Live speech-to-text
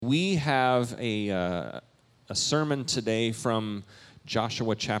we have a sermon today from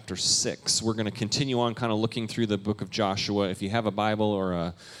Joshua chapter 6. We're going to continue on kind of looking through the book of Joshua. If you have a Bible or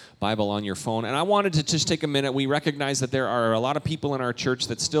a Bible on your phone. And I wanted to just take a minute. We recognize that there are a lot of people in our church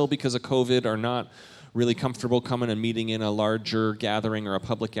that still, because of COVID, are not really comfortable coming and meeting in a larger gathering or a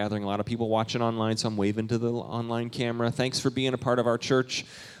public gathering. A lot of people watching online, so I'm waving to the online camera. Thanks for being a part of our church.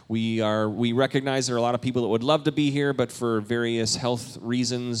 We recognize there are a lot of people that would love to be here, but for various health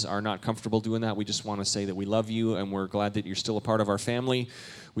reasons are not comfortable doing that. We just want to say that we love you, and we're glad that you're still a part of our family.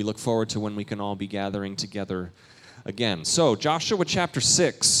 We look forward to when we can all be gathering together again. So, Joshua chapter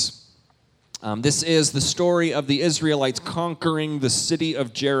 6. This is the story of the Israelites conquering the city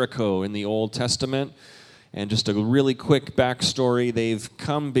of Jericho in the Old Testament. And just a really quick backstory.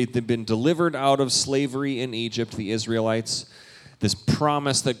 They've been delivered out of slavery in Egypt, the Israelites. This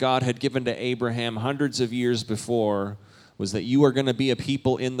promise that God had given to Abraham hundreds of years before was that you are going to be a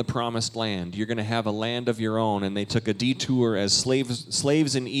people in the promised land. You're going to have a land of your own. And they took a detour as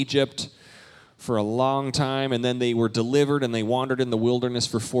slaves in Egypt for a long time, and then they were delivered and they wandered in the wilderness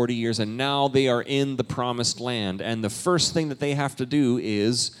for 40 years, and now they are in the promised land. And the first thing that they have to do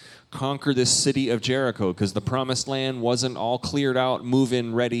is conquer this city of Jericho, because the promised land wasn't all cleared out,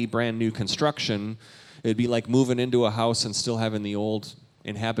 move-in ready, brand new construction. It'd be like moving into a house and still having the old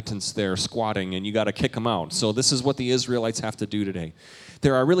inhabitants there squatting, and you got to kick them out. So this is what the Israelites have to do today.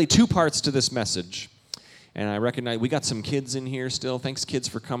 There are really two parts to this message. And I recognize we got some kids in here still. Thanks, kids,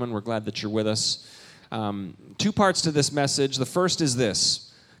 for coming. We're glad that you're with us. Two parts to this message. The first is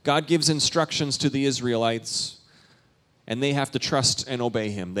this. God gives instructions to the Israelites, and they have to trust and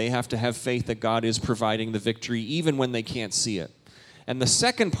obey him. They have to have faith that God is providing the victory, even when they can't see it. And the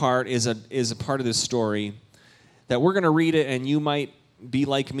second part is a part of this story that we're going to read it, and you might be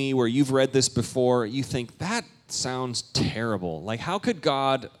like me, where you've read this before. You think, that sounds terrible. Like, how could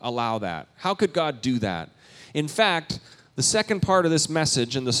God allow that? How could God do that? In fact, the second part of this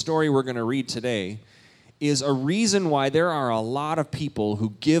message and the story we're going to read today is a reason why there are a lot of people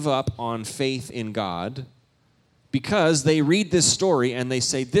who give up on faith in God, because they read this story and they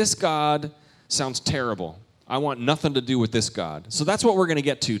say, this God sounds terrible. I want nothing to do with this God. So that's what we're going to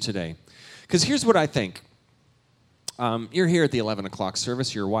get to today. Because here's what I think. You're here at the 11 o'clock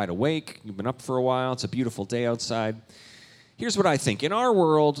service. You're wide awake. You've been up for a while. It's a beautiful day outside. Here's what I think. In our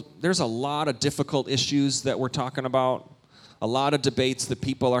world, there's a lot of difficult issues that we're talking about, a lot of debates that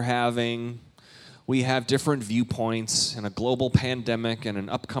people are having. We have different viewpoints and a global pandemic and an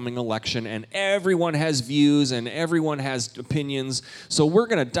upcoming election, and everyone has views and everyone has opinions. So we're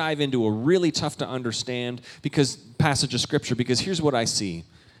going to dive into a really tough to understand passage of Scripture, because here's what I see.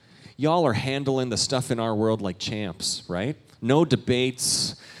 Y'all are handling the stuff in our world like champs, right? No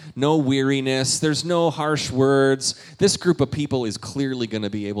debates, no weariness, there's no harsh words. This group of people is clearly going to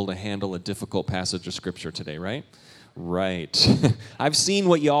be able to handle a difficult passage of Scripture today, right? Right. I've seen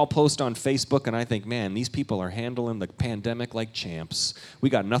what y'all post on Facebook, and I think, man, these people are handling the pandemic like champs. We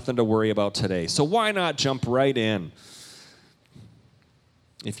got nothing to worry about today. So why not jump right in?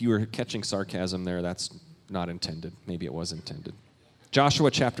 If you were catching sarcasm there, that's not intended. Maybe it was intended.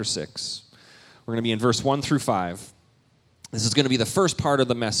 Joshua chapter 6. We're going to be in verse 1 through 5. This is going to be the first part of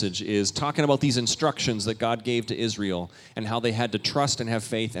the message, is talking about these instructions that God gave to Israel and how they had to trust and have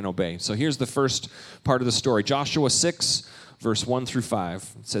faith and obey. So here's the first part of the story. Joshua 6, verse 1 through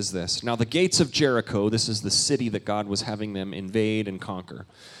 5. It says this. Now the gates of Jericho, this is the city that God was having them invade and conquer.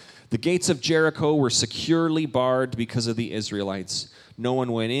 The gates of Jericho were securely barred because of the Israelites. No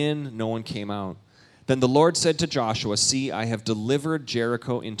one went in, no one came out. Then the Lord said to Joshua, see, I have delivered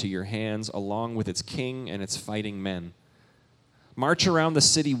Jericho into your hands, along with its king and its fighting men. March around the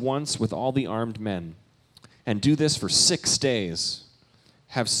city once with all the armed men, and do this for 6 days.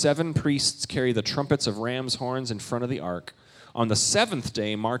 Have 7 priests carry the trumpets of ram's horns in front of the ark. On the 7th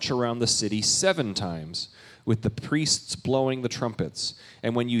day, march around the city 7 times, with the priests blowing the trumpets.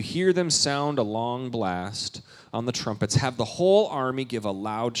 And when you hear them sound a long blast on the trumpets, have the whole army give a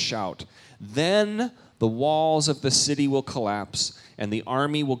loud shout. Then the walls of the city will collapse, and the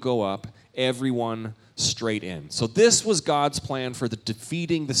army will go up, everyone straight in. So this was God's plan for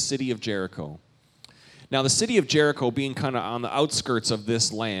defeating the city of Jericho. Now, the city of Jericho being kind of on the outskirts of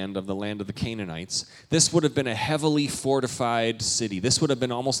this land, of the land of the Canaanites, this would have been a heavily fortified city. This would have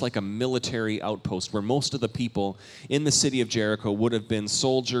been almost like a military outpost, where most of the people in the city of Jericho would have been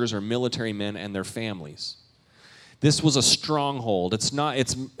soldiers or military men and their families. This was a stronghold. It's not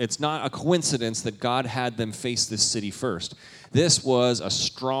a coincidence that God had them face this city first. This was a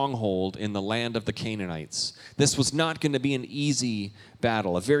stronghold in the land of the Canaanites. This was not going to be an easy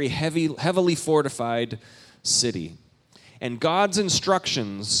battle, a very heavily fortified city. And God's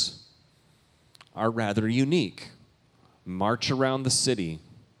instructions are rather unique. March around the city.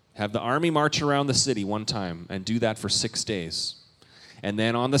 Have the army march around the city one time and do that for 6 days. And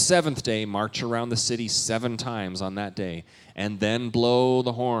then on the 7th day, march around the city 7 times on that day. And then blow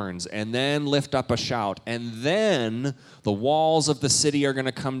the horns. And then lift up a shout. And then the walls of the city are going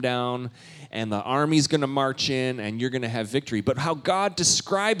to come down. And the army's going to march in. And you're going to have victory. But how God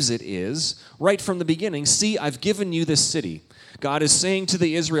describes it is, right from the beginning, see, I've given you this city. God is saying to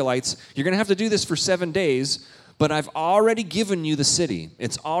the Israelites, you're going to have to do this for 7 days. But I've already given you the city.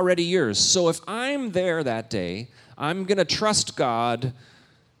 It's already yours. So if I'm there that day, I'm going to trust God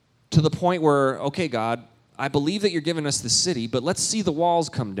to the point where, okay, God, I believe that you're giving us the city, but let's see the walls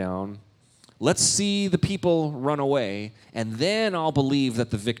come down. Let's see the people run away, and then I'll believe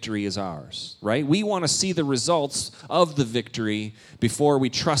that the victory is ours, right? We want to see the results of the victory before we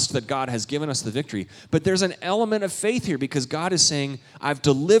trust that God has given us the victory. But there's an element of faith here because God is saying, I've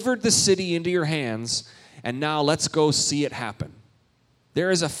delivered the city into your hands, and now let's go see it happen. There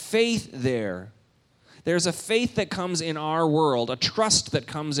is a faith there. There's a faith that comes in our world, a trust that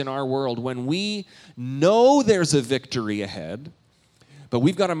comes in our world when we know there's a victory ahead, but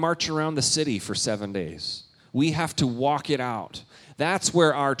we've got to march around the city for 7 days. We have to walk it out. That's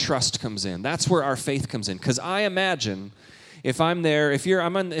where our trust comes in. That's where our faith comes in. Because I imagine if I'm there, if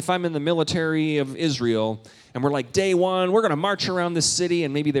I'm in the military of Israel, and we're like, day one, we're going to march around this city,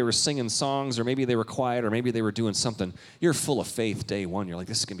 and maybe they were singing songs, or maybe they were quiet, or maybe they were doing something. You're full of faith day one. You're like,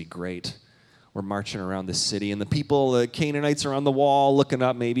 this is going to be great. We're marching around this city, and the people, the Canaanites are on the wall looking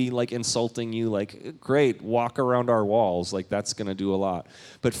up, maybe like insulting you, like, great, walk around our walls. Like, that's going to do a lot.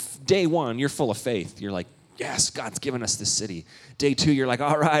 But day one, you're full of faith. You're like, yes, God's given us this city. Day two, you're like,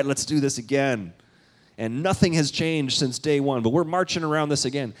 all right, let's do this again. And nothing has changed since day one, but we're marching around this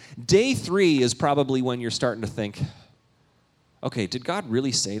again. Day three is probably when you're starting to think, okay, did God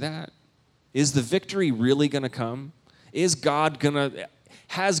really say that? Is the victory really going to come?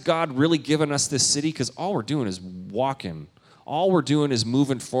 Has God really given us this city? Because all we're doing is walking. All we're doing is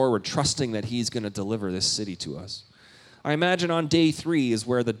moving forward, trusting that he's going to deliver this city to us. I imagine on day 3 is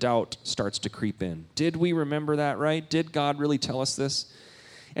where the doubt starts to creep in. Did we remember that right? Did God really tell us this?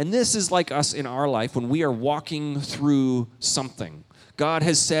 And this is like us in our life when we are walking through something. God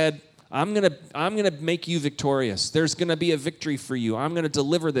has said, I'm going to make you victorious. There's going to be a victory for you. I'm going to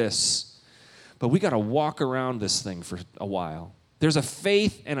deliver this. But we got to walk around this thing for a while. There's a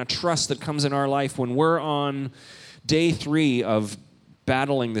faith and a trust that comes in our life when we're on day 3 of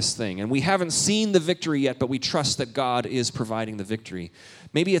battling this thing. And we haven't seen the victory yet, but we trust that God is providing the victory.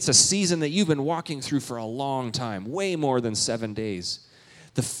 Maybe it's a season that you've been walking through for a long time, way more than 7 days.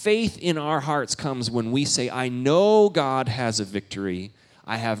 The faith in our hearts comes when we say, I know God has a victory.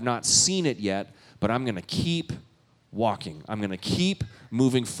 I have not seen it yet, but I'm going to keep walking. I'm going to keep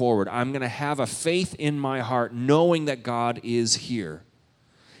moving forward. I'm going to have a faith in my heart knowing that God is here.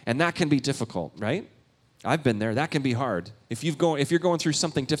 And that can be difficult, right? I've been there. That can be hard. If you're going through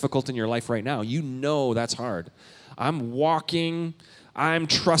something difficult in your life right now, you know that's hard. I'm walking. I'm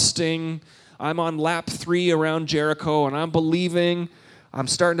trusting. I'm on lap 3 around Jericho, and I'm believing. I'm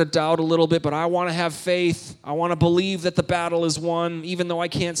starting to doubt a little bit, but I want to have faith. I want to believe that the battle is won, even though I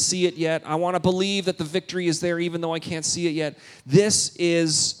can't see it yet. I want to believe that the victory is there, even though I can't see it yet. This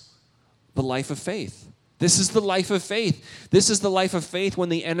is the life of faith. This is the life of faith. This is the life of faith when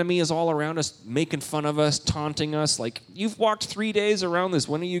the enemy is all around us, making fun of us, taunting us, like, you've walked 3 days around this.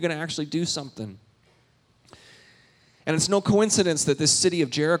 When are you going to actually do something? And it's no coincidence that this city of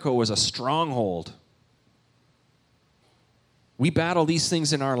Jericho was a stronghold. We battle these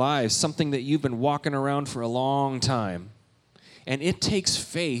things in our lives, something that you've been walking around for a long time. And it takes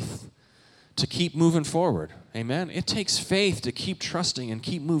faith to keep moving forward. Amen? It takes faith to keep trusting and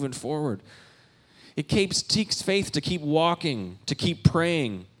keep moving forward. It takes faith to keep walking, to keep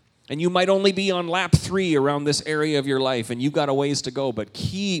praying. And you might only be on lap 3 around this area of your life, and you've got a ways to go, but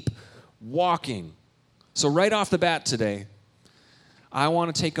keep walking. So right off the bat today, I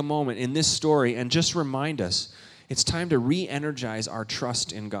want to take a moment in this story and just remind us, it's time to re-energize our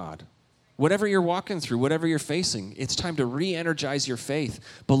trust in God. Whatever you're walking through, whatever you're facing, it's time to re-energize your faith,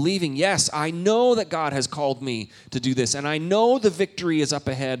 believing, yes, I know that God has called me to do this, and I know the victory is up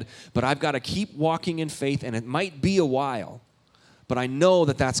ahead, but I've got to keep walking in faith, and it might be a while, but I know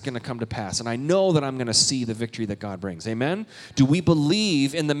that that's going to come to pass, and I know that I'm going to see the victory that God brings. Amen? Do we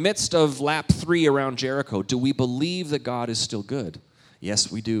believe in the midst of lap 3 around Jericho, do we believe that God is still good? Yes,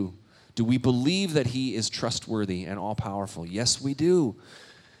 we do. Do we believe that he is trustworthy and all-powerful? Yes, we do.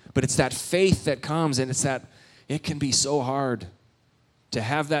 But it's that faith that comes, and it can be so hard to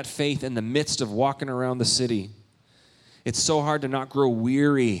have that faith in the midst of walking around the city. It's so hard to not grow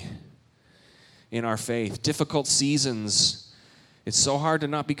weary in our faith. Difficult seasons, it's so hard to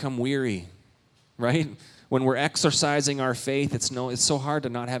not become weary, right? When we're exercising our faith, it's so hard to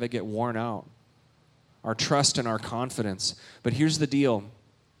not have it get worn out. Our trust and our confidence. But here's the deal,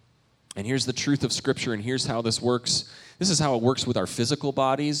 and here's the truth of Scripture, and here's how this works. This is how it works with our physical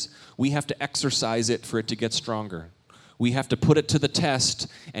bodies. We have to exercise it for it to get stronger. We have to put it to the test,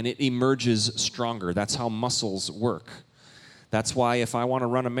 and it emerges stronger. That's how muscles work. That's why if I want to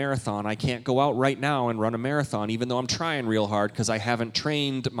run a marathon, I can't go out right now and run a marathon, even though I'm trying real hard because I haven't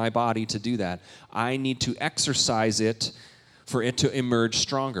trained my body to do that. I need to exercise it for it to emerge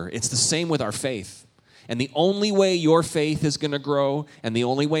stronger. It's the same with our faith. And the only way your faith is going to grow, and the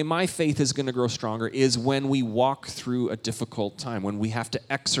only way my faith is going to grow stronger, is when we walk through a difficult time, when we have to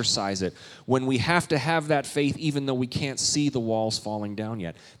exercise it, when we have to have that faith even though we can't see the walls falling down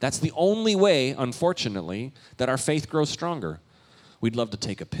yet. That's the only way, unfortunately, that our faith grows stronger. We'd love to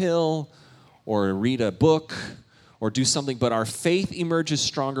take a pill or read a book or do something, but our faith emerges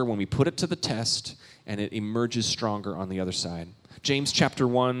stronger when we put it to the test, and it emerges stronger on the other side. James chapter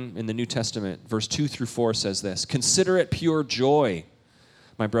 1 in the New Testament, verse 2 through 4 says this: "Consider it pure joy,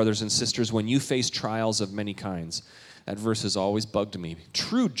 my brothers and sisters, when you face trials of many kinds." That verse has always bugged me.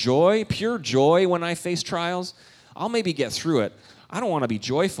 True joy, pure joy when I face trials? I'll maybe get through it. I don't want to be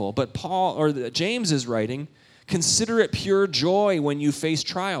joyful, but James is writing, consider it pure joy when you face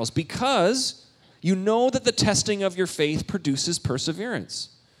trials, because you know that the testing of your faith produces perseverance.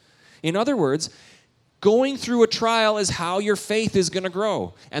 In other words, going through a trial is how your faith is going to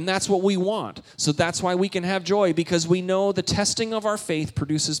grow, and that's what we want. So that's why we can have joy, because we know the testing of our faith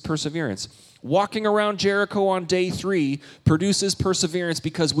produces perseverance. Walking around Jericho on day 3 produces perseverance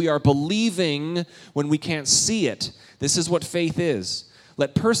because we are believing when we can't see it. This is what faith is.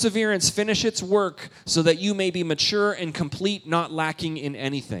 Let perseverance finish its work so that you may be mature and complete, not lacking in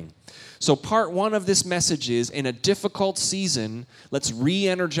anything. So part 1 of this message is, in a difficult season, let's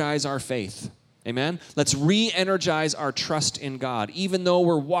re-energize our faith. Amen? Let's re-energize our trust in God. Even though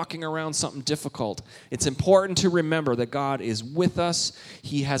we're walking around something difficult, it's important to remember that God is with us.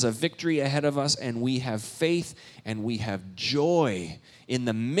 He has a victory ahead of us, and we have faith and we have joy in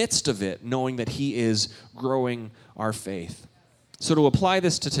the midst of it, knowing that He is growing our faith. So to apply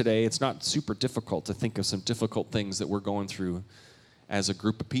this to today, it's not super difficult to think of some difficult things that we're going through as a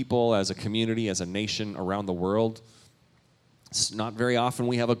group of people, as a community, as a nation around the world. It's not very often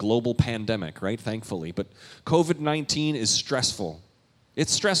we have a global pandemic, right? Thankfully. But COVID-19 is stressful.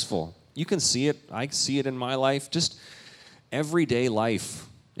 It's stressful. You can see it. I see it in my life. Just everyday life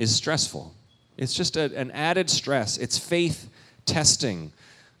is stressful. It's just an added stress. It's faith testing.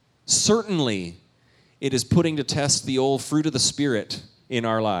 Certainly, it is putting to test the old fruit of the Spirit in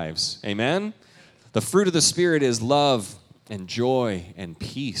our lives. Amen? The fruit of the Spirit is love and joy and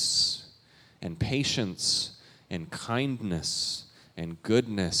peace and patience and kindness and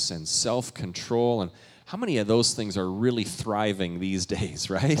goodness and self-control. And how many of those things are really thriving these days,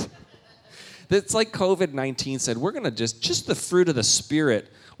 right? It's like COVID-19 said, we're going to just the fruit of the Spirit,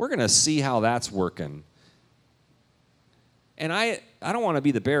 we're going to see how that's working. And I don't want to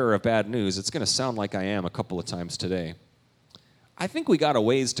be the bearer of bad news. It's going to sound like I am a couple of times today. I think we got a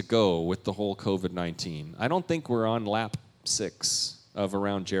ways to go with the whole COVID-19. I don't think we're on lap 6 of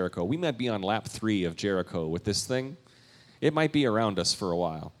around Jericho. We might be on lap 3 of Jericho with this thing. It might be around us for a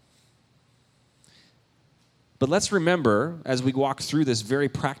while. But let's remember, as we walk through this very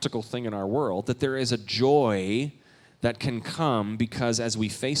practical thing in our world, that there is a joy that can come because as we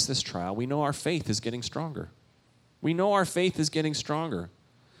face this trial, we know our faith is getting stronger. We know our faith is getting stronger.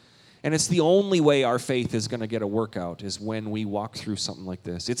 And it's the only way our faith is going to get a workout is when we walk through something like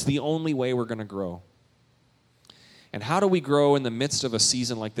this. It's the only way we're going to grow. And how do we grow in the midst of a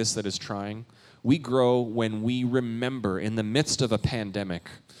season like this that is trying? We grow when we remember in the midst of a pandemic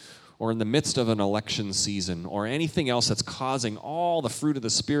or in the midst of an election season or anything else that's causing all the fruit of the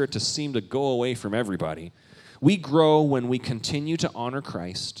Spirit to seem to go away from everybody. We grow when we continue to honor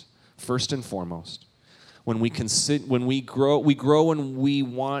Christ first and foremost. When we grow when we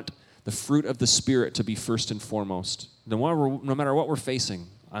want the fruit of the Spirit to be first and foremost. No matter what we're facing,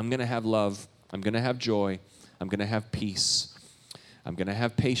 I'm going to have love. I'm going to have joy. I'm going to have peace. I'm going to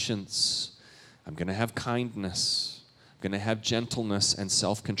have patience. I'm going to have kindness. I'm going to have gentleness and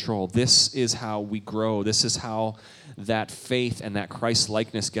self-control. This is how we grow. This is how that faith and that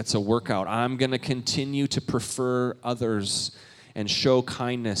Christ-likeness gets a workout. I'm going to continue to prefer others and show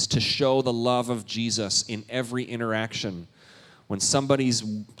kindness, to show the love of Jesus in every interaction when somebody's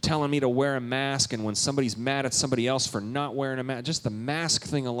telling me to wear a mask, and when somebody's mad at somebody else for not wearing a mask, just the mask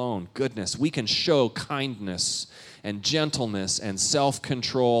thing alone, goodness, we can show kindness and gentleness and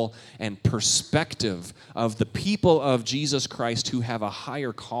self-control and perspective of the people of Jesus Christ who have a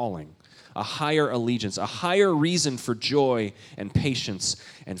higher calling, a higher allegiance, a higher reason for joy and patience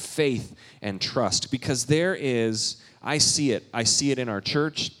and faith and trust. Because there is, I see it in our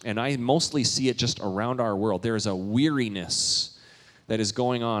church, and I mostly see it just around our world. There is a weariness that is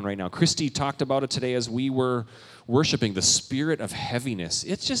going on right now. Christy talked about it today as we were worshiping, the spirit of heaviness.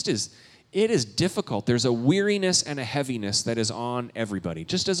 It is difficult. There's a weariness and a heaviness that is on everybody,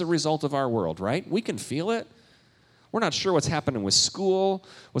 just as a result of our world, right? We can feel it. We're not sure what's happening with school,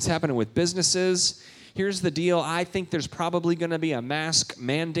 what's happening with businesses. Here's the deal. I think there's probably going to be a mask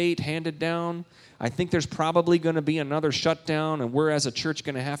mandate handed down. I think there's probably going to be another shutdown, and we're as a church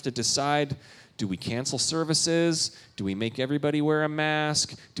going to have to decide, do we cancel services? Do we make everybody wear a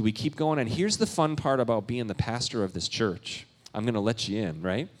mask? Do we keep going? And here's the fun part about being the pastor of this church. I'm going to let you in,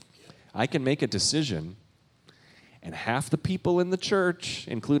 right? I can make a decision, and half the people in the church,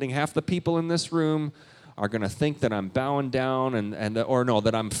 including half the people in this room, are going to think that I'm bowing down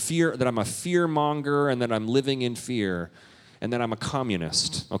that I'm a fear monger, and that I'm living in fear, and that I'm a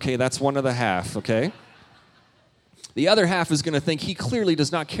communist. Okay, that's one of the half, okay? The other half is going to think he clearly does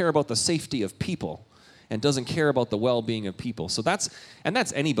not care about the safety of people and doesn't care about the well-being of people. So that's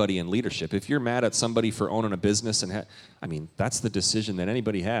anybody in leadership. If you're mad at somebody for owning a business, that's the decision that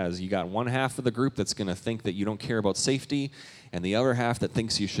anybody has. You got one half of the group that's going to think that you don't care about safety, and the other half that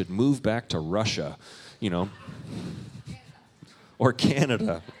thinks you should move back to Russia, or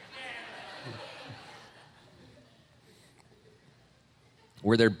Canada,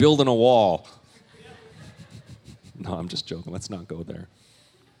 where they're building a wall. No, I'm just joking. Let's not go there.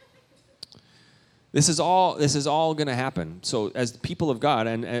 This is all going to happen. So as the people of God,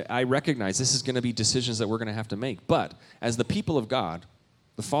 and I recognize this is going to be decisions that we're going to have to make, but as the people of God,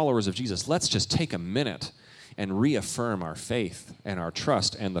 the followers of Jesus, let's just take a minute and reaffirm our faith and our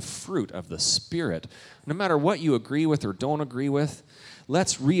trust and the fruit of the Spirit. No matter what you agree with or don't agree with,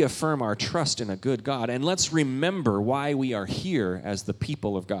 let's reaffirm our trust in a good God, and let's remember why we are here as the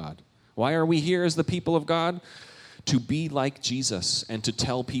people of God. Why are we here as the people of God? To be like Jesus and to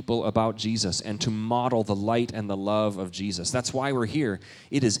tell people about Jesus and to model the light and the love of Jesus. That's why we're here.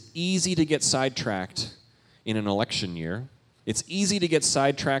 It is easy to get sidetracked in an election year. It's easy to get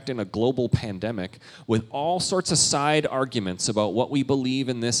sidetracked in a global pandemic with all sorts of side arguments about what we believe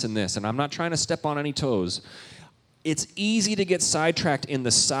in this and this. And I'm not trying to step on any toes. It's easy to get sidetracked in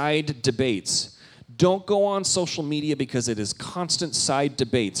the side debates. Don't go on social media because it is constant side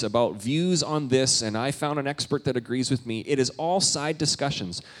debates about views on this, and I found an expert that agrees with me. It is all side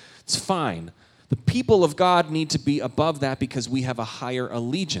discussions. It's fine. The people of God need to be above that because we have a higher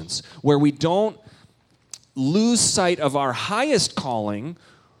allegiance, where we don't lose sight of our highest calling,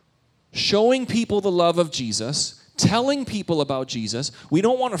 showing people the love of Jesus, telling people about Jesus. We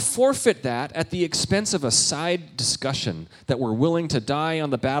don't want to forfeit that at the expense of a side discussion that we're willing to die on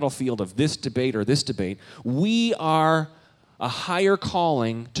the battlefield of this debate or this debate. We are a higher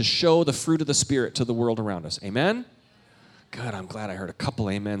calling to show the fruit of the Spirit to the world around us. Amen? Good, I'm glad I heard a couple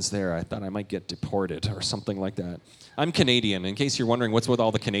amens there. I thought I might get deported or something like that. I'm Canadian. In case you're wondering what's with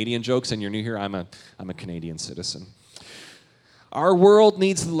all the Canadian jokes and you're new here, I'm a Canadian citizen. Our world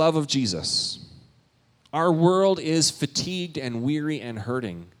needs the love of Jesus. Our world is fatigued and weary and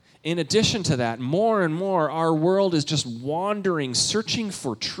hurting. In addition to that, more and more, our world is just wandering, searching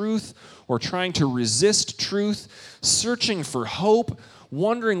for truth or trying to resist truth, searching for hope,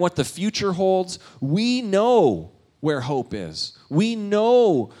 wondering what the future holds. We know where hope is. We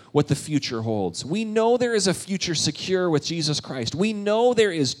know what the future holds. We know there is a future secure with Jesus Christ. We know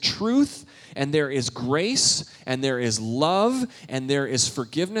there is truth, and there is grace, and there is love, and there is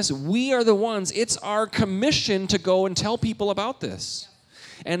forgiveness. We are the ones, it's our commission to go and tell people about this.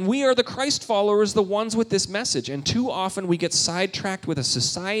 And we are the Christ followers, the ones with this message. And too often we get sidetracked with a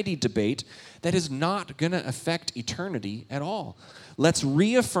society debate that is not going to affect eternity at all. Let's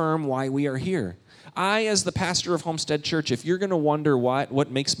reaffirm why we are here. I, as the pastor of Homestead Church, if you're going to wonder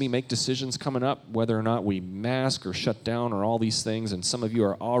what makes me make decisions coming up, whether or not we mask or shut down or all these things, and some of you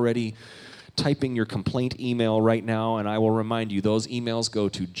are already typing your complaint email right now, and I will remind you, those emails go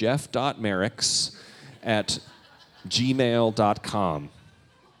to jeff.merricks@gmail.com.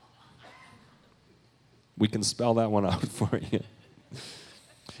 We can spell that one out for you.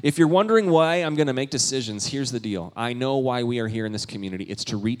 If you're wondering why I'm going to make decisions, here's the deal. I know why we are here in this community. It's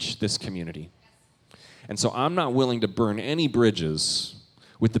to reach this community. And so I'm not willing to burn any bridges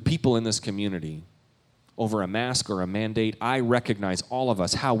with the people in this community over a mask or a mandate. I recognize, all of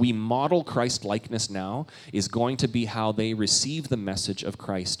us, how we model Christ-likeness now is going to be how they receive the message of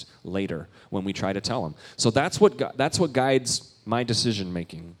Christ later when we try to tell them. So that's what guides my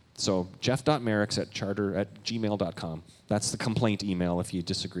decision-making. So jeff.merricks@charter@gmail.com. That's the complaint email if you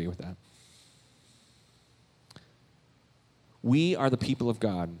disagree with that. We are the people of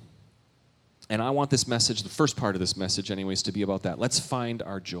God. And I want this message, the first part of this message anyways, to be about that. Let's find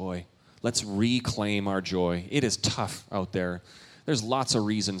our joy. Let's reclaim our joy. It is tough out there. There's lots of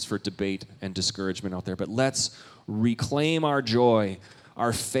reasons for debate and discouragement out there, but let's reclaim our joy,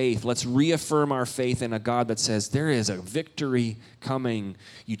 our faith. Let's reaffirm our faith in a God that says there is a victory coming.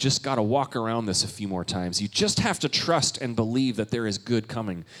 You just got to walk around this a few more times. You just have to trust and believe that there is good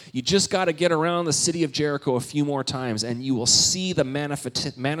coming. You just got to get around the city of Jericho a few more times, and you will see the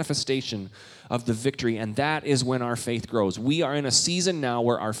manifestation of the victory, and that is when our faith grows. We are in a season now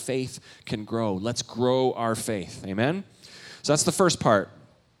where our faith can grow. Let's grow our faith. Amen? So that's the first part.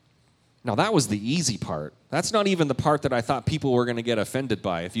 Now, that was the easy part. That's not even the part that I thought people were going to get offended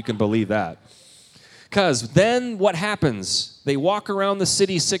by, if you can believe that. Because then what happens? They walk around the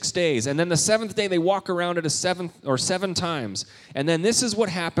city 6 days, and then the seventh day they walk around it seven times. And then this is what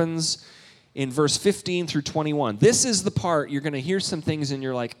happens in verse 15 through 21. This is the part you're going to hear some things and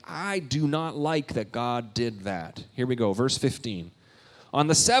you're like, I do not like that God did that. Here we go, verse 15. On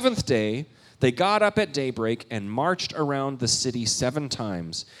the seventh day, they got up at daybreak and marched around the city 7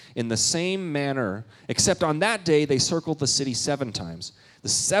 times in the same manner, except on that day they circled the city 7 times. The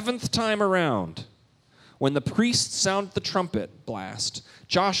seventh time around, when the priest sounded the trumpet blast,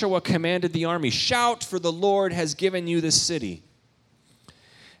 Joshua commanded the army, shout, for the Lord has given you this city.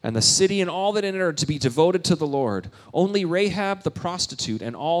 And the city and all that in it are to be devoted to the Lord. Only Rahab the prostitute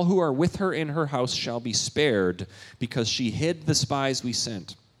and all who are with her in her house shall be spared, because she hid the spies we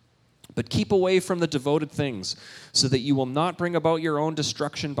sent. But keep away from the devoted things, so that you will not bring about your own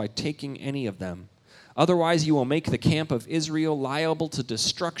destruction by taking any of them. Otherwise you will make the camp of Israel liable to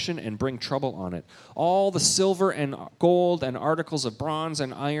destruction and bring trouble on it. All the silver and gold and articles of bronze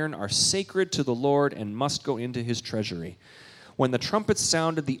and iron are sacred to the Lord and must go into his treasury. When the trumpets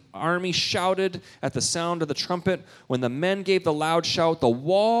sounded, the army shouted at the sound of the trumpet. When the men gave the loud shout, the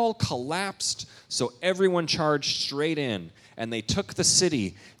wall collapsed, so everyone charged straight in. And they took the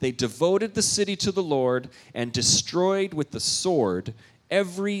city. They devoted the city to the Lord and destroyed with the sword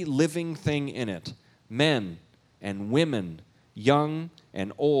every living thing in it, men and women, young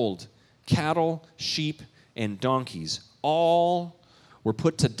and old, cattle, sheep, and donkeys. All were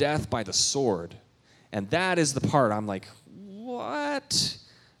put to death by the sword. And that is the part I'm like, what?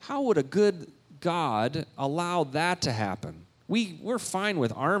 How would a good God allow that to happen? We're fine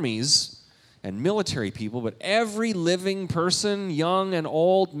with armies and military people, but every living person, young and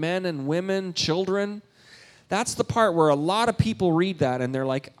old, men and women, children, that's the part where a lot of people read that and they're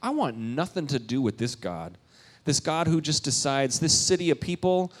like, I want nothing to do with this God. This God who just decides this city of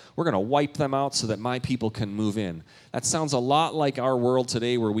people, we're going to wipe them out so that my people can move in. That sounds a lot like our world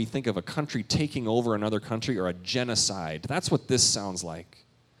today where we think of a country taking over another country or a genocide. That's what this sounds like.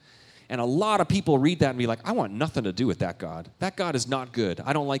 And a lot of people read that and be like, I want nothing to do with that God. That God is not good.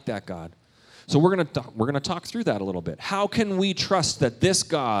 I don't like that God. So we're going to talk through that a little bit. How can we trust that this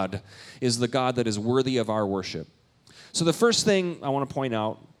God is the God that is worthy of our worship? So the first thing I want to point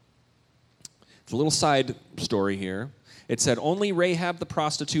out, it's a little side story here. It said, only Rahab the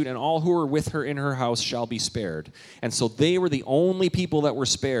prostitute and all who were with her in her house shall be spared. And so they were the only people that were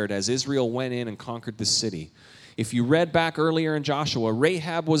spared as Israel went in and conquered this city. If you read back earlier in Joshua,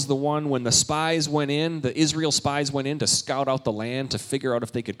 Rahab was the one when the spies went in, the Israel spies went in to scout out the land, to figure out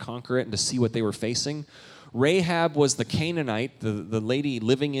if they could conquer it and to see what they were facing. Rahab was the Canaanite, the lady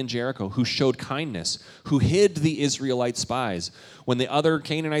living in Jericho, who showed kindness, who hid the Israelite spies. When the other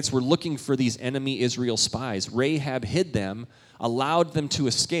Canaanites were looking for these enemy Israel spies, Rahab hid them, allowed them to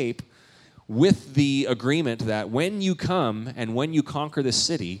escape, with the agreement that when you come and when you conquer this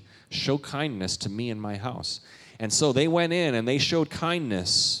city, show kindness to me and my house. And so they went in and they showed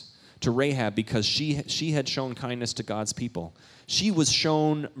kindness to Rahab because she had shown kindness to God's people. She was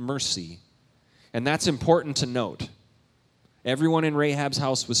shown mercy. And that's important to note. Everyone in Rahab's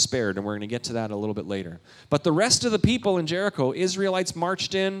house was spared, and we're going to get to that a little bit later. But the rest of the people in Jericho, Israelites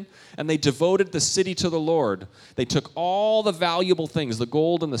marched in, and they devoted the city to the Lord. They took all the valuable things, the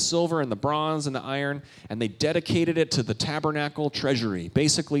gold and the silver and the bronze and the iron, and they dedicated it to the tabernacle treasury,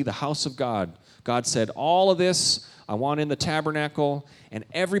 basically the house of God. God said, all of this I want in the tabernacle, and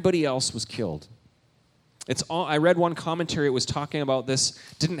everybody else was killed. I read one commentary, it was talking about this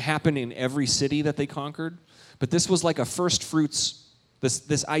didn't happen in every city that they conquered, but this was like a first fruits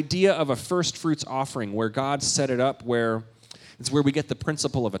This idea of a first fruits offering where God set it up where it's where we get the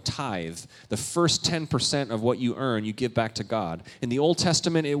principle of a tithe. The first 10% of what you earn, you give back to God. In the Old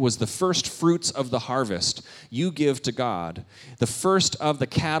Testament, it was the first fruits of the harvest you give to God. The first of the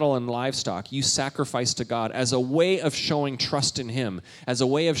cattle and livestock you sacrifice to God as a way of showing trust in Him, as a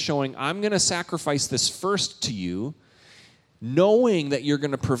way of showing, I'm going to sacrifice this first to you, knowing that you're going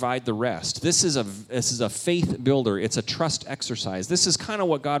to provide the rest. This is a faith builder. It's a trust exercise. This is kind of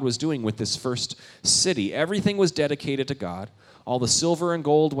what God was doing with this first city. Everything was dedicated to God. All the silver and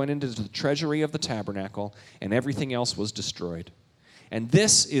gold went into the treasury of the tabernacle, and everything else was destroyed. And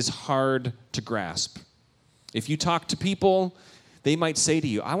this is hard to grasp. If you talk to people, they might say to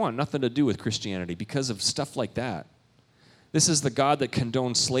you, I want nothing to do with Christianity because of stuff like that. This is the God that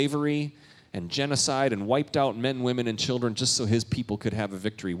condoned slavery and genocide and wiped out men, women, and children just so His people could have a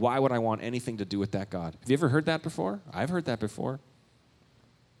victory. Why would I want anything to do with that God? Have you ever heard that before? I've heard that before.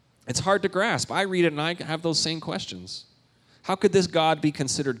 It's hard to grasp. I read it and I have those same questions. How could this God be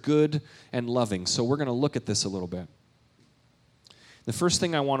considered good and loving? So we're going to look at this a little bit. The first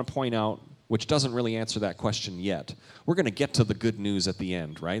thing I want to point out, which doesn't really answer that question yet, we're going to get to the good news at the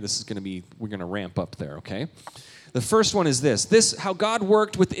end, right? We're going to ramp up there, okay? The first one is this how God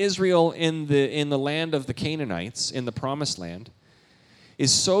worked with Israel in the land of the Canaanites, in the promised land,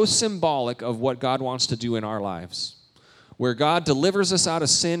 is so symbolic of what God wants to do in our lives. Where God delivers us out of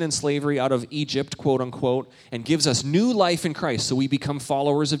sin and slavery, out of Egypt, quote unquote, and gives us new life in Christ so we become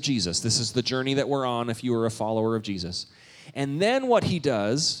followers of Jesus. This is the journey that we're on if you are a follower of Jesus. And then what He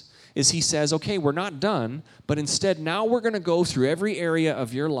does is He says, okay, we're not done, but instead now we're going to go through every area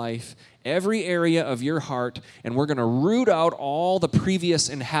of your life, every area of your heart, and we're going to root out all the previous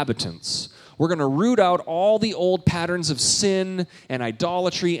inhabitants. We're going to root out all the old patterns of sin and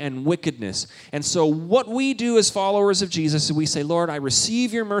idolatry and wickedness. And so what we do as followers of Jesus is we say, Lord, I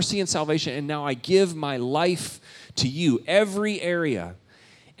receive your mercy and salvation, and now I give my life to you, every area.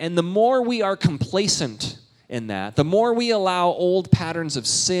 And the more we are complacent in that, the more we allow old patterns of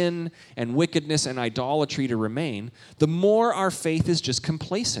sin and wickedness and idolatry to remain, the more our faith is just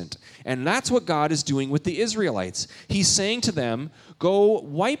complacent. And that's what God is doing with the Israelites. He's saying to them, go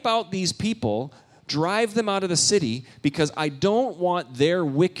wipe out these people, drive them out of the city, because I don't want their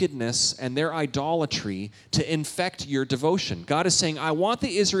wickedness and their idolatry to infect your devotion. God is saying, I want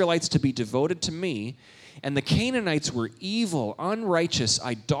the Israelites to be devoted to me. And the Canaanites were evil, unrighteous,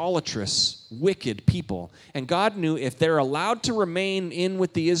 idolatrous, wicked people. And God knew if they're allowed to remain in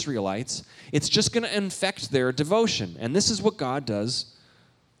with the Israelites, it's just going to infect their devotion. And this is what God does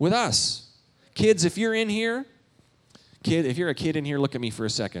with us. Kids, if you're in here, if you're a kid in here, look at me for a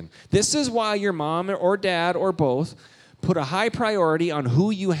second. This is why your mom or dad or both put a high priority on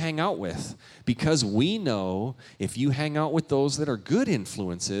who you hang out with, because we know if you hang out with those that are good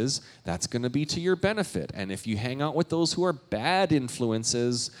influences, that's going to be to your benefit. And if you hang out with those who are bad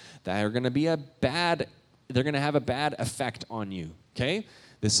influences, they're going to have a bad effect on you, okay?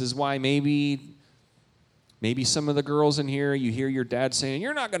 This is why maybe some of the girls in here, you hear your dad saying,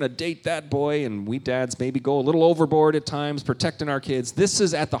 you're not going to date that boy, and we dads maybe go a little overboard at times protecting our kids. This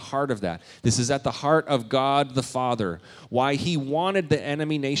is at the heart of that. This is at the heart of God the Father, why He wanted the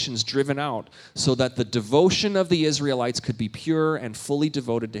enemy nations driven out so that the devotion of the Israelites could be pure and fully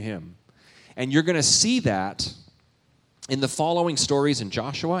devoted to Him. And you're going to see that in the following stories in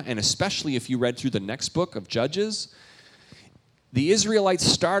Joshua, and especially if you read through the next book of Judges. The Israelites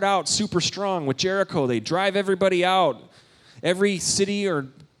start out super strong with Jericho. They drive everybody out. Every city or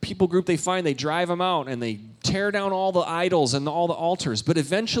people group they find, they drive them out, and they tear down all the idols and all the altars. But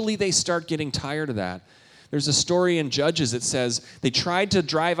eventually they start getting tired of that. There's a story in Judges that says they tried to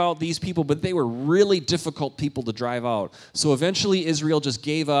drive out these people, but they were really difficult people to drive out. So eventually Israel just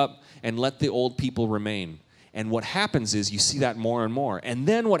gave up and let the old people remain. And what happens is you see that more and more. And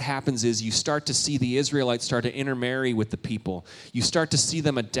then what happens is you start to see the Israelites start to intermarry with the people. You start to see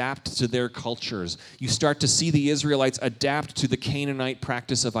them adapt to their cultures. You start to see the Israelites adapt to the Canaanite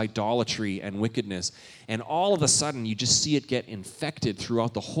practice of idolatry and wickedness. And all of a sudden, you just see it get infected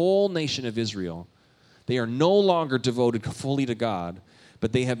throughout the whole nation of Israel. They are no longer devoted fully to God,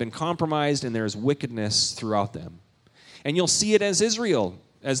 but they have been compromised, and there is wickedness throughout them. And you'll see it as Israel.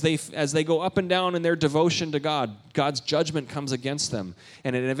 As they go up and down in their devotion to God, God's judgment comes against them.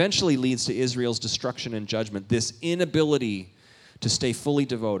 And it eventually leads to Israel's destruction and judgment, this inability to stay fully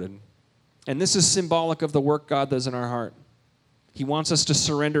devoted. And this is symbolic of the work God does in our heart. He wants us to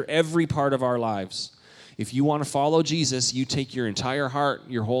surrender every part of our lives. If you want to follow Jesus, you take your entire heart,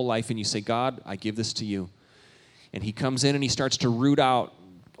 your whole life, and you say, God, I give this to you. And He comes in and He starts to root out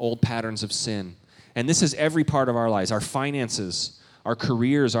old patterns of sin. And this is every part of our lives, our finances, our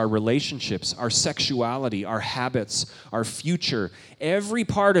careers, our relationships, our sexuality, our habits, our future. Every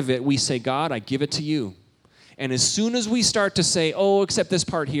part of it, we say, God, I give it to you. And as soon as we start to say, oh, except this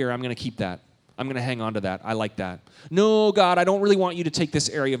part here, I'm going to keep that. I'm going to hang on to that. I like that. No, God, I don't really want you to take this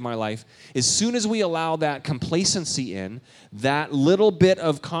area of my life. As soon as we allow that complacency in, that little bit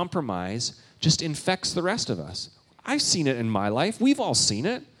of compromise just infects the rest of us. I've seen it in my life. We've all seen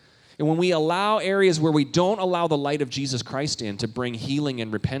it. And when we allow areas where we don't allow the light of Jesus Christ in to bring healing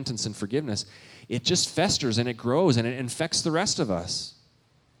and repentance and forgiveness, it just festers and it grows and it infects the rest of us.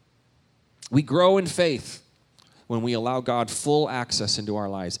 We grow in faith when we allow God full access into our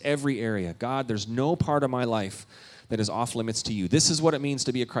lives, every area. God, there's no part of my life that is off limits to you. This is what it means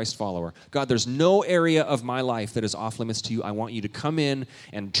to be a Christ follower. God, there's no area of my life that is off limits to you. I want you to come in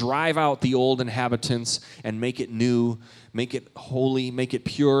and drive out the old inhabitants and make it new, make it holy, make it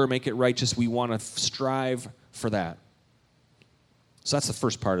pure, make it righteous. We want to strive for that. So that's the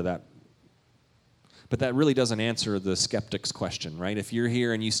first part of that. But that really doesn't answer the skeptic's question, right? If you're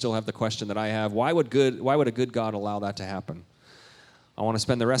here and you still have the question that I have, why would a good God allow that to happen? I want to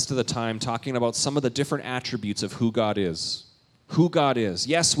spend the rest of the time talking about some of the different attributes of who God is. Who God is.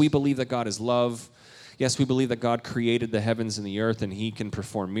 Yes, we believe that God is love. Yes, we believe that God created the heavens and the earth and he can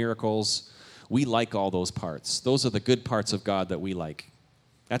perform miracles. We like all those parts. Those are the good parts of God that we like.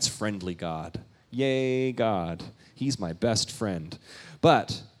 That's friendly God. Yay, God. He's my best friend.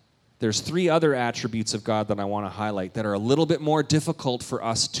 But there's three other attributes of God that I want to highlight that are a little bit more difficult for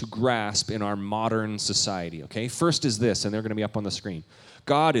us to grasp in our modern society, okay? First is this, and they're going to be up on the screen.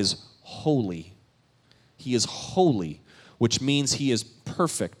 God is holy. He is holy, which means he is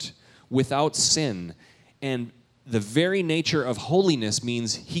perfect, without sin. And the very nature of holiness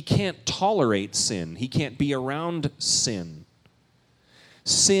means he can't tolerate sin. He can't be around sin.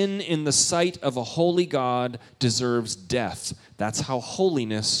 Sin in the sight of a holy God deserves death. That's how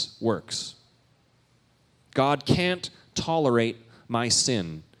holiness works. God can't tolerate my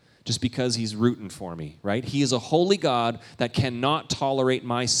sin just because he's rooting for me, right? He is a holy God that cannot tolerate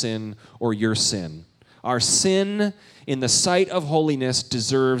my sin or your sin. Our sin in the sight of holiness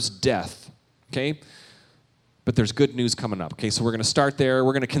deserves death, okay? But there's good news coming up. Okay, so we're going to start there.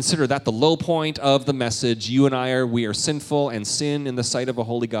 We're going to consider that the low point of the message. You and we are sinful, and sin in the sight of a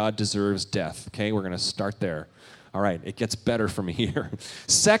holy God deserves death. Okay, we're going to start there. All right, it gets better from here.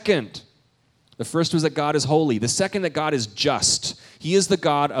 Second, the first was that God is holy. The second, that God is just. He is the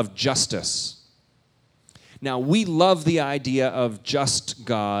God of justice. Now, we love the idea of just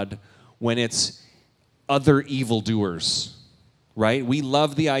God when it's other evildoers. Right? We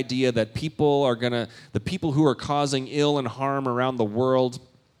love the idea that the people who are causing ill and harm around the world,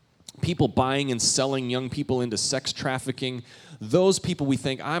 people buying and selling young people into sex trafficking, those people we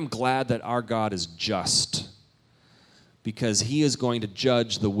think, I'm glad that our God is just because he is going to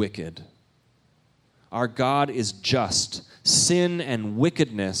judge the wicked. Our God is just. Sin and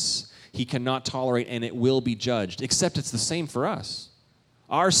wickedness he cannot tolerate, and it will be judged, except it's the same for us.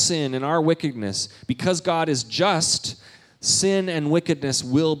 Our sin and our wickedness, because God is just, sin and wickedness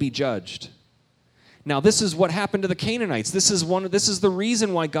will be judged. Now, this is what happened to the Canaanites. This is the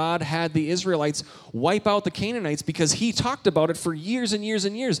reason why God had the Israelites wipe out the Canaanites, because he talked about it for years and years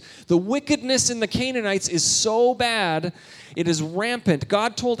and years. The wickedness in the Canaanites is so bad, it is rampant.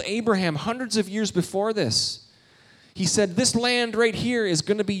 God told Abraham hundreds of years before this. He said, this land right here is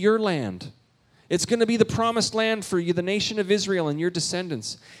going to be your land. It's going to be the promised land for you, the nation of Israel and your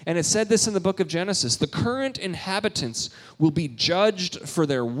descendants. And it said this in the book of Genesis. The current inhabitants will be judged for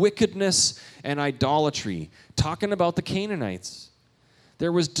their wickedness and idolatry. Talking about the Canaanites.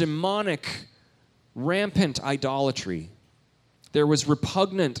 There was demonic, rampant idolatry. There was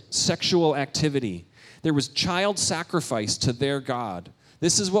repugnant sexual activity. There was child sacrifice to their God.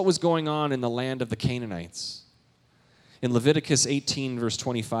 This is what was going on in the land of the Canaanites. In Leviticus 18, verse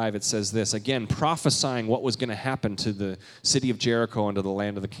 25, it says this, again, prophesying what was going to happen to the city of Jericho and to the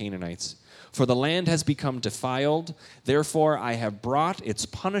land of the Canaanites. For the land has become defiled, therefore I have brought its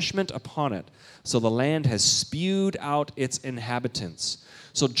punishment upon it. So the land has spewed out its inhabitants.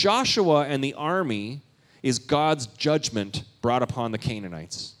 So Joshua and the army is God's judgment brought upon the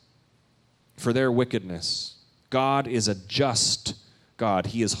Canaanites for their wickedness. God is a just God.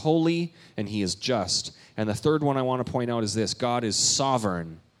 He is holy and he is just. And the third one I want to point out is this. God is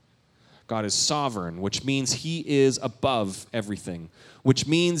sovereign. God is sovereign, which means he is above everything, which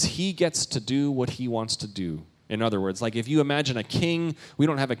means he gets to do what he wants to do. In other words, like if you imagine a king, we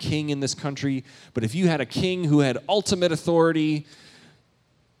don't have a king in this country, but if you had a king who had ultimate authority,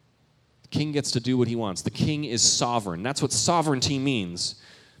 the king gets to do what he wants. The king is sovereign. That's what sovereignty means.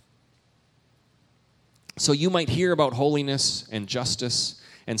 So you might hear about holiness and justice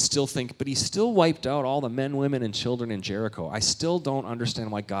and still think, but he still wiped out all the men, women, and children in Jericho. I still don't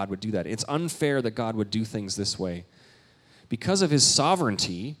understand why God would do that. It's unfair that God would do things this way. Because of his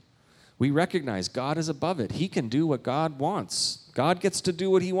sovereignty, we recognize God is above it. He can do what God wants. God gets to do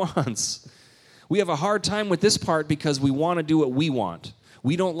what he wants. We have a hard time with this part because we want to do what we want.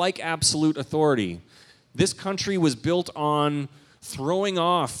 We don't like absolute authority. This country was built on throwing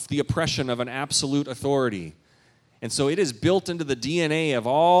off the oppression of an absolute authority. And so it is built into the DNA of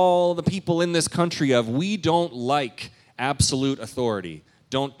all the people in this country of we don't like absolute authority.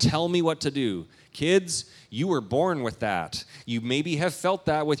 Don't tell me what to do. Kids, you were born with that. You maybe have felt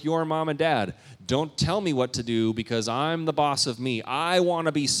that with your mom and dad. Don't tell me what to do because I'm the boss of me. I want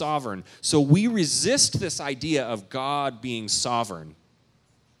to be sovereign. So we resist this idea of God being sovereign.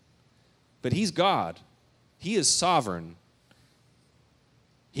 But he's God. He is sovereign.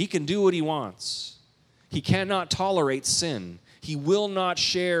 He can do what he wants. He cannot tolerate sin. He will not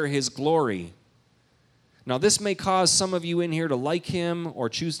share his glory. Now, this may cause some of you in here to like him or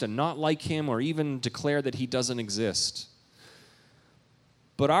choose to not like him or even declare that he doesn't exist.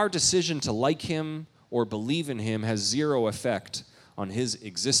 But our decision to like him or believe in him has zero effect on his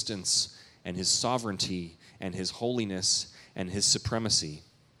existence and his sovereignty and his holiness and his supremacy.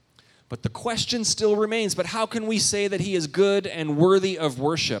 But the question still remains, but how can we say that he is good and worthy of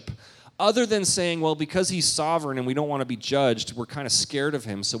worship? Other than saying, well, because he's sovereign and we don't want to be judged, we're kind of scared of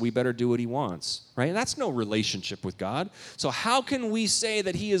him, so we better do what he wants, right? And that's no relationship with God. So how can we say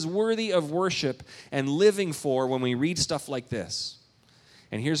that he is worthy of worship and living for when we read stuff like this?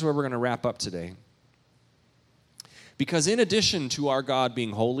 And here's where we're going to wrap up today. Because in addition to our God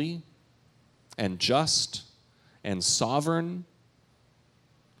being holy and just and sovereign,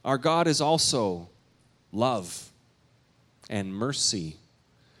 our God is also love and mercy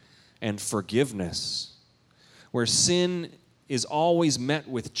and forgiveness, where sin is always met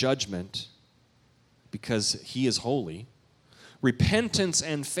with judgment because he is holy. Repentance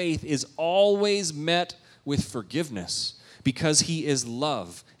and faith is always met with forgiveness because he is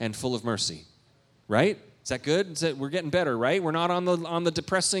love and full of mercy. Right? Is that good? We're getting better, right? We're not on the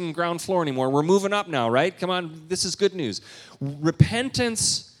depressing ground floor anymore. We're moving up now, right? Come on, this is good news.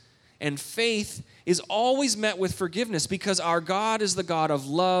 Repentance and faith is always met with forgiveness because our God is the God of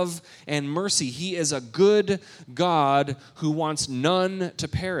love and mercy. He is a good God who wants none to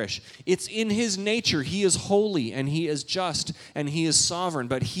perish. It's in his nature. He is holy and he is just and he is sovereign,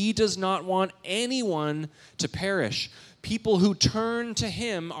 but he does not want anyone to perish. People who turn to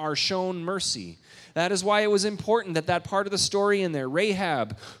him are shown mercy. That is why it was important that part of the story in there,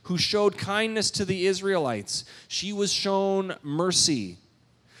 Rahab, who showed kindness to the Israelites, she was shown mercy.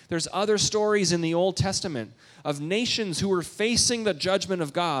 There's other stories in the Old Testament of nations who were facing the judgment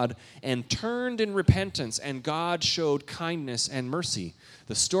of God and turned in repentance, and God showed kindness and mercy.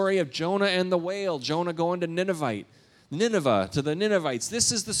 The story of Jonah and the whale, Jonah going to Nineveh, to the Ninevites.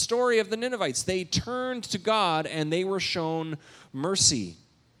 This is the story of the Ninevites. They turned to God and they were shown mercy.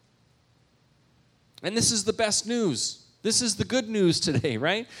 And this is the best news. This is the good news today,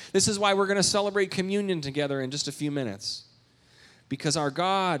 right? This is why we're going to celebrate communion together in just a few minutes. Because our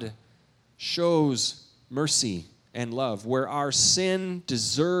God shows mercy and love, where our sin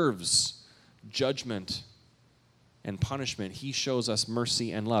deserves judgment and punishment. He shows us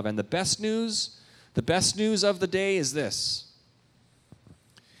mercy and love. And the best news of the day is this.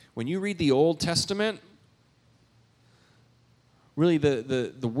 When you read the Old Testament, really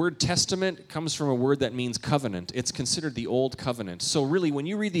the word testament comes from a word that means covenant. It's considered the Old Covenant. So really, when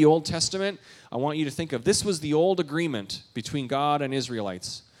you read the Old Testament, I want you to think of this was the old agreement between God and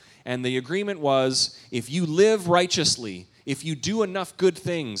Israelites. And the agreement was, if you live righteously, if you do enough good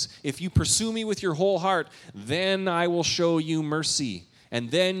things, if you pursue me with your whole heart, then I will show you mercy.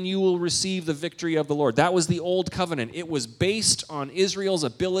 And then you will receive the victory of the Lord. That was the Old Covenant. It was based on Israel's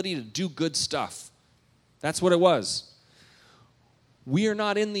ability to do good stuff. That's what it was. We are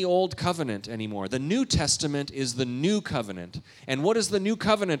not in the Old Covenant anymore. The New Testament is the New Covenant. And what is the New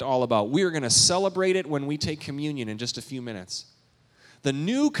Covenant all about? We are going to celebrate it when we take communion in just a few minutes. The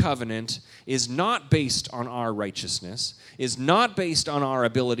New Covenant is not based on our righteousness, is not based on our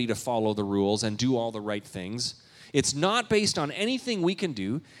ability to follow the rules and do all the right things. It's not based on anything we can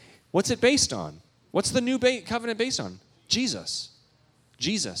do. What's it based on? What's the New Covenant based on? Jesus.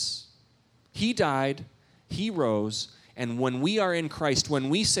 Jesus. He died, he rose, and when we are in Christ, when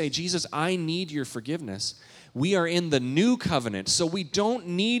we say, Jesus, I need your forgiveness, we are in the New Covenant. So we don't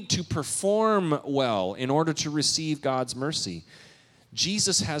need to perform well in order to receive God's mercy.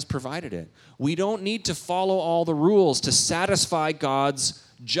 Jesus has provided it. We don't need to follow all the rules to satisfy God's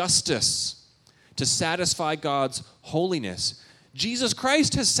justice. to satisfy God's holiness. Jesus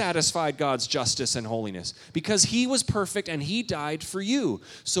Christ has satisfied God's justice and holiness because he was perfect and he died for you.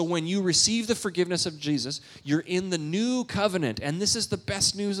 So when you receive the forgiveness of Jesus, you're in the new covenant, and this is the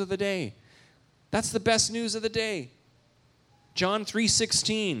best news of the day. That's the best news of the day. John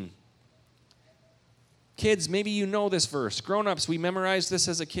 3:16. Kids, maybe you know this verse. Grown-ups, we memorized this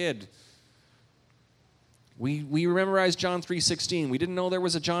as a kid. We memorized John 3:16. We didn't know there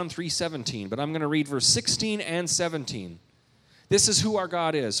was a John 3:17, but I'm going to read verse 16 and 17. This is who our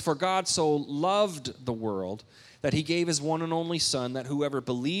God is. For God so loved the world that he gave his one and only Son, that whoever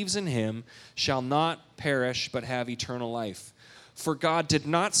believes in him shall not perish but have eternal life. For God did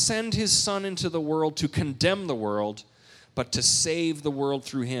not send his Son into the world to condemn the world, but to save the world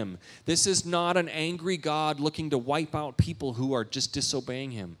through him. This is not an angry God looking to wipe out people who are just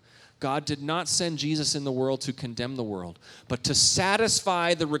disobeying him. God did not send Jesus in the world to condemn the world, but to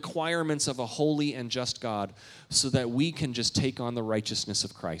satisfy the requirements of a holy and just God so that we can just take on the righteousness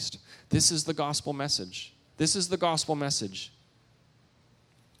of Christ. This is the gospel message. This is the gospel message.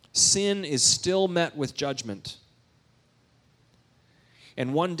 Sin is still met with judgment.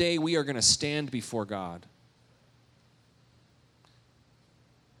 And one day we are going to stand before God.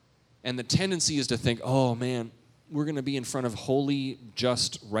 And the tendency is to think, oh man, we're going to be in front of holy,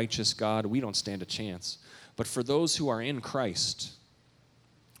 just, righteous God. We don't stand a chance. But for those who are in Christ,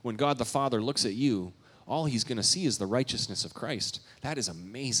 when God the Father looks at you, all he's going to see is the righteousness of Christ. That is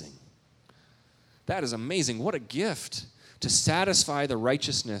amazing. That is amazing. What a gift to satisfy the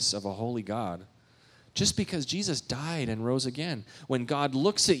righteousness of a holy God. Just because Jesus died and rose again. When God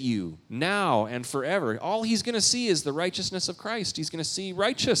looks at you now and forever, all he's going to see is the righteousness of Christ. He's going to see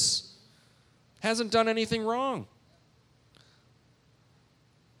righteous. Hasn't done anything wrong.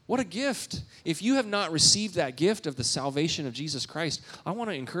 What a gift. If you have not received that gift of the salvation of Jesus Christ, I want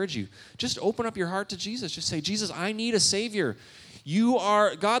to encourage you. Just open up your heart to Jesus. Just say, Jesus, I need a Savior.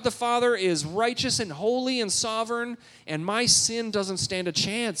 God the Father is righteous and holy and sovereign, and my sin doesn't stand a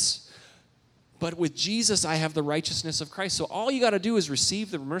chance. But with Jesus, I have the righteousness of Christ. So all you got to do is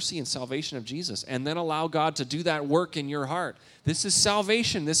receive the mercy and salvation of Jesus and then allow God to do that work in your heart. This is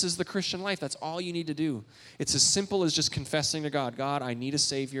salvation. This is the Christian life. That's all you need to do. It's as simple as just confessing to God, God, I need a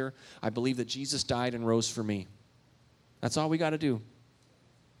Savior. I believe that Jesus died and rose for me. That's all we got to do.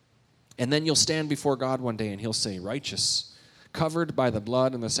 And then you'll stand before God one day and he'll say, righteous, covered by the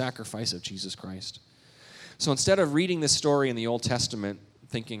blood and the sacrifice of Jesus Christ. So instead of reading this story in the Old Testament,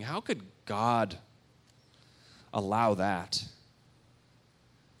 thinking, how could God allow that?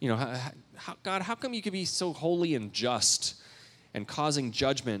 You know, God, how come you could be so holy and just and causing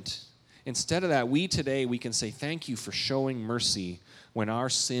judgment? Instead of that, we can say thank you for showing mercy when our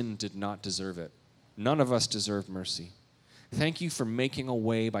sin did not deserve it. None of us deserve mercy. Thank you for making a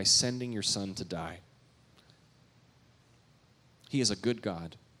way by sending your Son to die. He is a good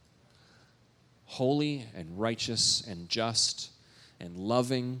God, holy and righteous and just and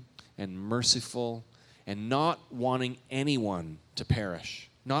loving and merciful and not wanting anyone to perish.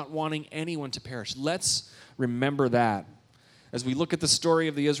 Not wanting anyone to perish. Let's remember that as we look at the story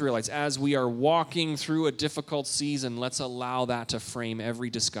of the Israelites, as we are walking through a difficult season, let's allow that to frame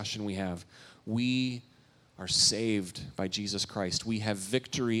every discussion we have. We are saved by Jesus Christ. We have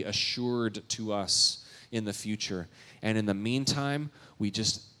victory assured to us in the future. And in the meantime, we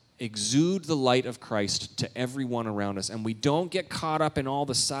just exude the light of Christ to everyone around us. And we don't get caught up in all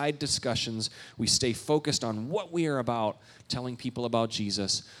the side discussions. We stay focused on what we are about, telling people about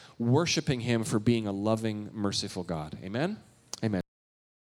Jesus, worshiping him for being a loving, merciful God. Amen?